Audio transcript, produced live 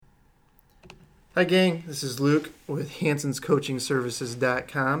Hi, gang. This is Luke with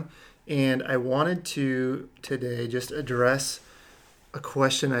HansonsCoachingServices.com, and I wanted to today just address a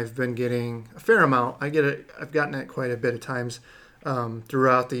question I've been getting a fair amount. I've gotten it quite a bit of times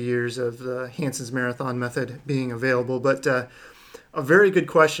throughout the years of the Hanson's Marathon method being available, but a very good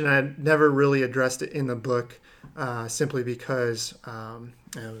question. I never really addressed it in the book simply because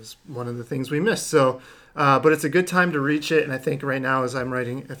it was one of the things we missed. But it's a good time to reach it, and I think right now, as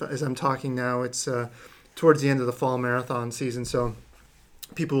I'm talking now, it's towards the end of the fall marathon season, so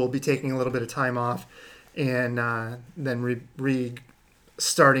people will be taking a little bit of time off and then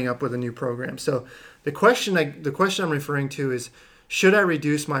starting up with a new program. So the question I'm referring to is, should I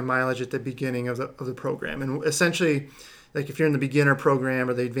reduce my mileage at the beginning of the program? And essentially, like if you're in the beginner program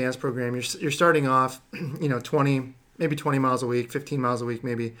or the advanced program, you're starting off, 20 miles a week, 15 miles a week,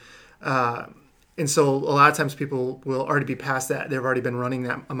 maybe. And so a lot of times people will already be past that. They've already been running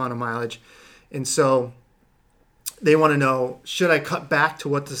that amount of mileage. And so they want to know, should I cut back to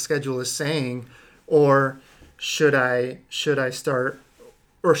what the schedule is saying, or should I start,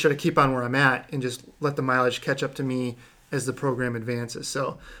 or should I keep on where I'm at and just let the mileage catch up to me as the program advances?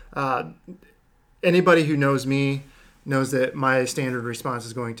 So anybody who knows me knows that my standard response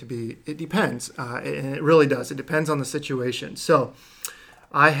is going to be, it depends. And it really does. It depends on the situation. So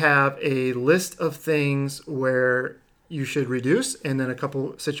I have a list of things where you should reduce, and then a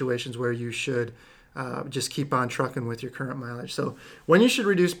couple situations where you should just keep on trucking with your current mileage. So when you should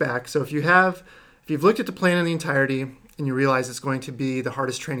reduce back, so if you've looked at the plan in the entirety and you realize it's going to be the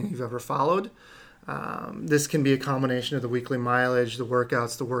hardest training you've ever followed, this can be a combination of the weekly mileage, the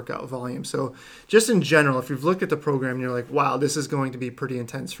workouts, the workout volume. So just in general, if you've looked at the program and you're like, wow, this is going to be pretty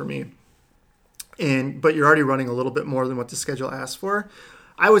intense for me, but you're already running a little bit more than what the schedule asks for,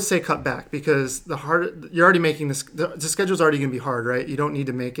 I would say cut back, because you're already making this. The schedule's already going to be hard, right? You don't need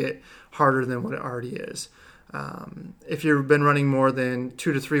to make it harder than what it already is. If you've been running more than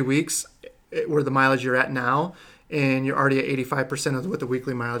 2 to 3 weeks, where the mileage you're at now, and you're already at 85% of what the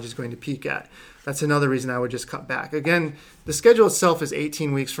weekly mileage is going to peak at, that's another reason I would just cut back. Again, the schedule itself is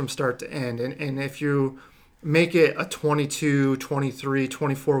 18 weeks from start to end, and if you make it a 22, 23,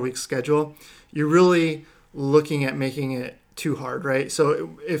 24-week schedule, you're really looking at making it too hard, right?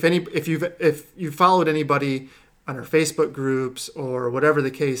 So if you've followed anybody on our Facebook groups or whatever the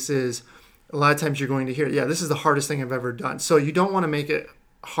case is, a lot of times you're going to hear, yeah, this is the hardest thing I've ever done. So you don't want to make it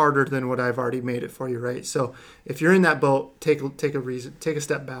harder than what I've already made it for you, right? So if you're in that boat, take a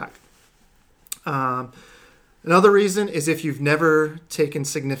step back. Another reason is if you've never taken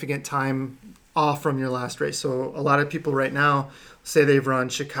significant time off from your last race. So a lot of people right now say they've run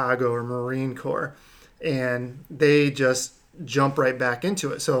Chicago or Marine Corps, and they just jump right back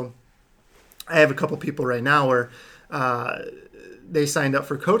into it. So I have a couple people right now where they signed up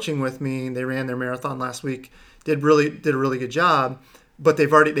for coaching with me. They ran their marathon last week, did a really good job, but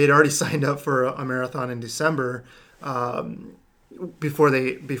they'd already signed up for a marathon in December before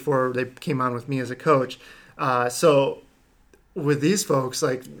they came on with me as a coach. So with these folks,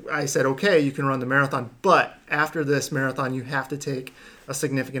 like I said, okay, you can run the marathon, but after this marathon, you have to take a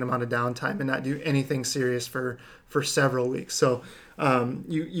significant amount of downtime and not do anything serious for several weeks. So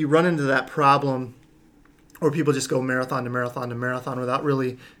you run into that problem where people just go marathon to marathon to marathon without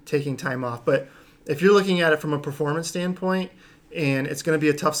really taking time off. But if you're looking at it from a performance standpoint, and it's going to be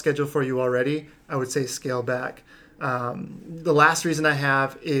a tough schedule for you already, I would say scale back. The last reason I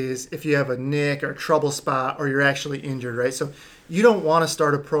have is if you have a nick or a trouble spot, or you're actually injured, right? So you don't want to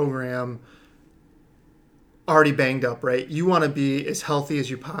start a program already banged up, right? You want to be as healthy as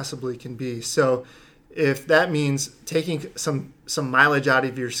you possibly can be. So if that means taking some mileage out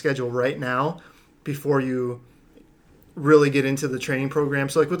of your schedule right now before you really get into the training program.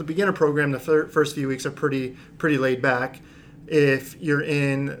 So like with the beginner program, the first few weeks are pretty laid back. If you're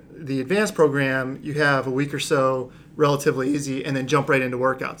in the advanced program, you have a week or so relatively easy and then jump right into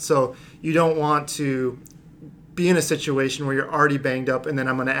workouts. So you don't want to be in a situation where you're already banged up and then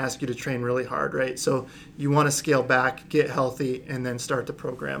I'm going to ask you to train really hard, right? So you want to scale back, get healthy, and then start the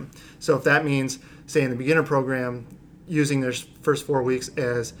program. So if that means, say in the beginner program, using their first 4 weeks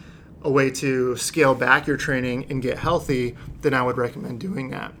as a way to scale back your training and get healthy, then I would recommend doing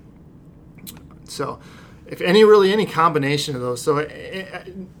that. So if any combination of those, so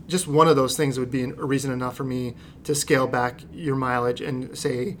just one of those things would be a reason enough for me to scale back your mileage and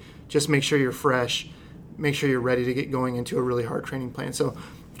say, just make sure you're fresh, make sure you're ready to get going into a really hard training plan. So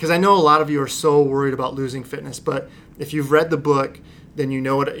because I know a lot of you are so worried about losing fitness, but if you've read the book, then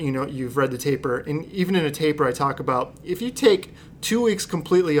you've read the taper. And even in a taper, I talk about if you take 2 weeks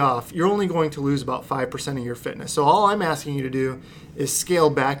completely off, you're only going to lose about 5% of your fitness. So all I'm asking you to do is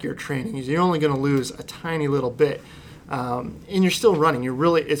scale back your training. You're only going to lose a tiny little bit. And you're still running.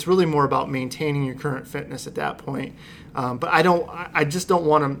 It's really more about maintaining your current fitness at that point. But I just don't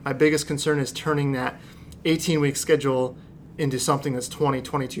want to. My biggest concern is turning that 18-week schedule into something that's 20,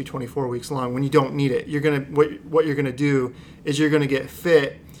 22, 24 weeks long when you don't need it. What you're gonna do is you're gonna get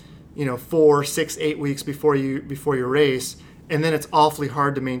fit, 4, 6, 8 weeks before your race, and then it's awfully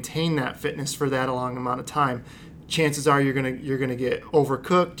hard to maintain that fitness for that long amount of time. Chances are you're gonna get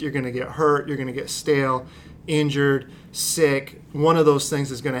overcooked, you're gonna get hurt, you're gonna get stale, injured, sick. One of those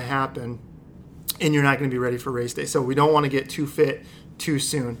things is gonna happen, and you're not gonna be ready for race day. So we don't want to get too fit too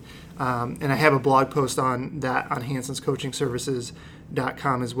soon. And I have a blog post on that on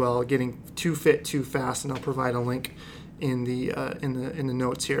Hanson'sCoachingServices.com as well, getting too fit too fast, and I'll provide a link in the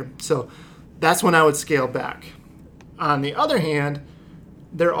notes here. So that's when I would scale back. On the other hand,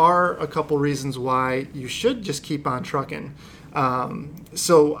 there are a couple reasons why you should just keep on trucking.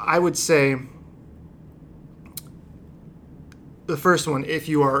 So I would say the first one, if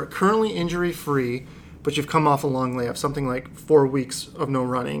you are currently injury free, but you've come off a long layup, something like 4 weeks of no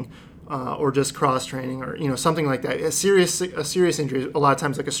running, or just cross training, or something like that, a serious injury, a lot of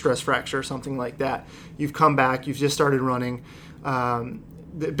times like a stress fracture or something like that. You've come back, you've just started running.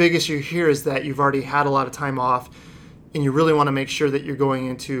 The big issue here is that you've already had a lot of time off, and you really want to make sure that you're going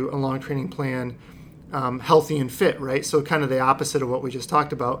into a long training plan healthy and fit, right? So kind of the opposite of what we just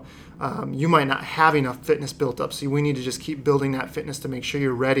talked about. You might not have enough fitness built up, so we need to just keep building that fitness to make sure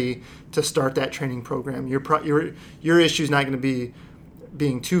you're ready to start that training program. Your issue is not going to be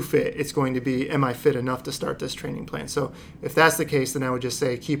being too fit. It's going to be, am I fit enough to start this training plan? So if that's the case, then I would just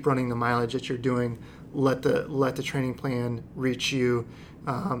say keep running the mileage that you're doing. Let the training plan reach you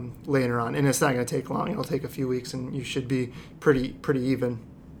later on, and it's not going to take long. It'll take a few weeks, and you should be pretty even.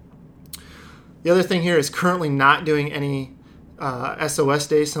 The other thing here is currently not doing any SOS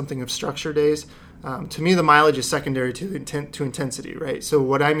days, something of structure days. To me, the mileage is secondary to intensity, right? So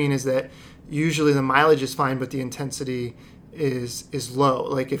what I mean is that usually the mileage is fine, but the intensity is low.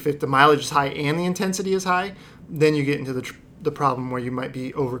 Like if the mileage is high and the intensity is high, then you get into the problem where you might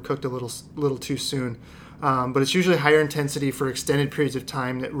be overcooked a little too soon. But it's usually higher intensity for extended periods of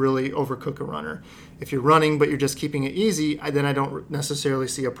time that really overcook a runner. If you're running but you're just keeping it easy, then I don't necessarily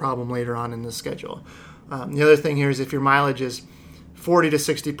see a problem later on in the schedule. The other thing here is if your mileage is 40 to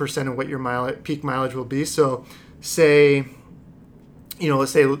 60% of what your peak mileage will be. So say,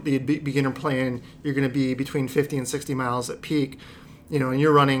 let's say the beginner plan, you're going to be between 50 and 60 miles at peak, and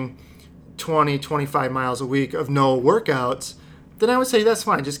you're running 20, 25 miles a week of no workouts, then I would say that's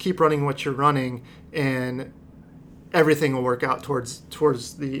fine. Just keep running what you're running, and everything will work out towards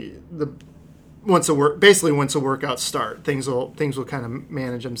the once a workout start, things will kind of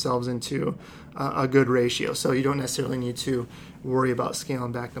manage themselves into a good ratio. So you don't necessarily need to worry about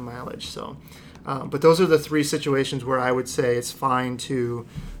scaling back the mileage. So, but those are the three situations where I would say it's fine to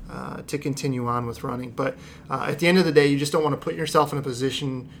continue on with running. But at the end of the day, you just don't want to put yourself in a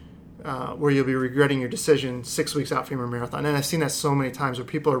position where you'll be regretting your decision 6 weeks out from your marathon. And I've seen that so many times where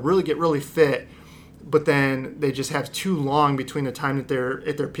people get really fit, but then they just have too long between the time that they're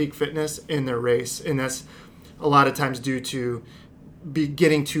at their peak fitness and their race. And that's a lot of times due to be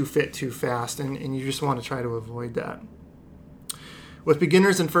getting too fit too fast, and you just want to try to avoid that. With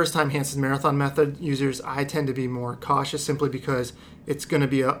beginners and first-time Hanson's Marathon Method users, I tend to be more cautious simply because it's going to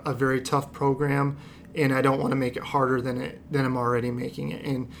be a very tough program, and I don't want to make it harder than I'm already making it.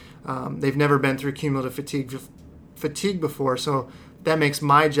 And they've never been through cumulative fatigue before, so that makes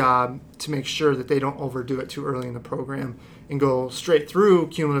my job to make sure that they don't overdo it too early in the program and go straight through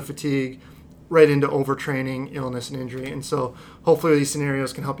cumulative fatigue right into overtraining, illness, and injury. And so hopefully these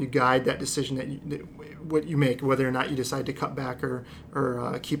scenarios can help you guide that decision what you make, whether or not you decide to cut back or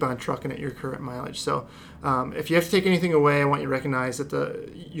keep on trucking at your current mileage. So if you have to take anything away, I want you to recognize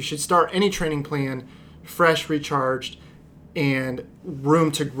that you should start any training plan fresh, recharged, and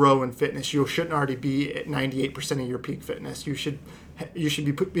room to grow in fitness. You shouldn't already be at 98% of your peak fitness. You should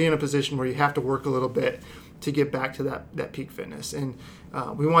be in a position where you have to work a little bit to get back to that peak fitness. And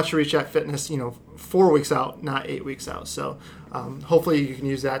we want you to reach that fitness 4 weeks out, not 8 weeks out. So hopefully you can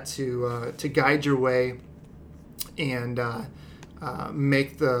use that to guide your way and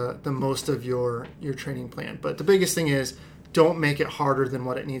make the most of your training plan. But the biggest thing is don't make it harder than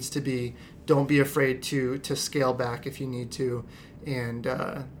what it needs to be. Don't be afraid to scale back if you need to. And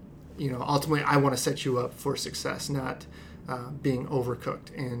ultimately I want to set you up for success, not being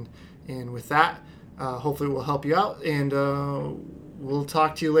overcooked. And with that, hopefully we'll help you out, and we'll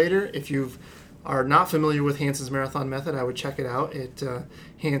talk to you later. If you are not familiar with Hanson's Marathon Method, I would check it out at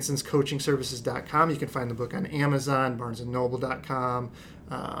hansonscoachingservices.com. You can find the book on Amazon, barnesandnoble.com,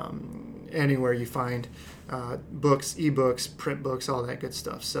 anywhere you find books, ebooks, print books, all that good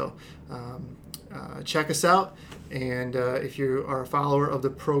stuff. So check us out, and if you are a follower of the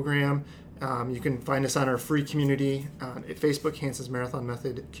program, you can find us on our free community at Facebook, Hanson's Marathon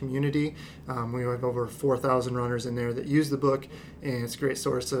Method Community. We have over 4,000 runners in there that use the book, and it's a great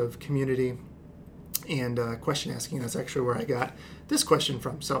source of community and question asking. That's actually where I got this question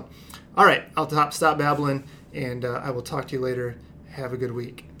from. So, all right, I'll stop babbling, and I will talk to you later. Have a good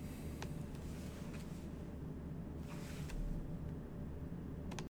week.